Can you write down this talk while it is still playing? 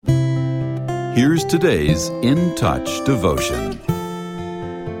Here's today's In Touch devotion.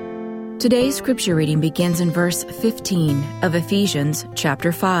 Today's scripture reading begins in verse 15 of Ephesians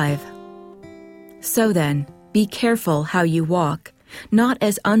chapter 5. So then, be careful how you walk, not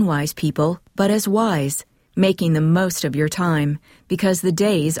as unwise people, but as wise, making the most of your time, because the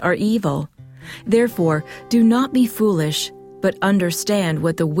days are evil. Therefore, do not be foolish, but understand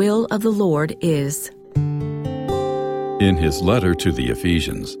what the will of the Lord is. In his letter to the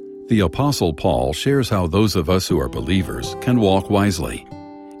Ephesians, the Apostle Paul shares how those of us who are believers can walk wisely.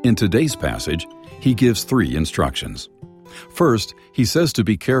 In today's passage, he gives 3 instructions. First, he says to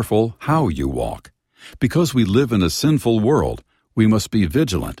be careful how you walk. Because we live in a sinful world, we must be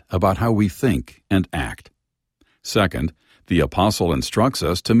vigilant about how we think and act. Second, the apostle instructs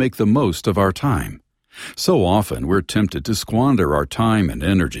us to make the most of our time. So often we're tempted to squander our time and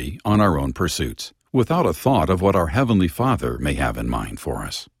energy on our own pursuits, without a thought of what our Heavenly Father may have in mind for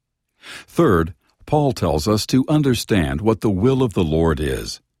us. Third, Paul tells us to understand what the will of the Lord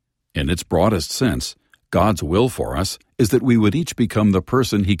is. In its broadest sense, God's will for us is that we would each become the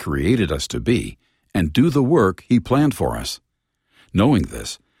person He created us to be and do the work He planned for us. Knowing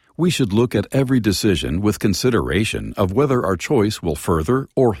this, we should look at every decision with consideration of whether our choice will further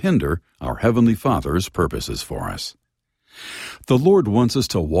or hinder our Heavenly Father's purposes for us. The Lord wants us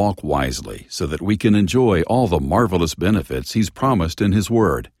to walk wisely so that we can enjoy all the marvelous benefits He's promised in His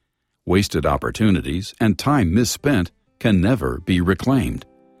Word. Wasted opportunities and time misspent can never be reclaimed.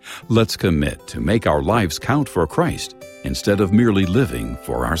 Let's commit to make our lives count for Christ instead of merely living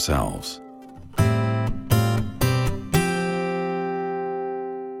for ourselves.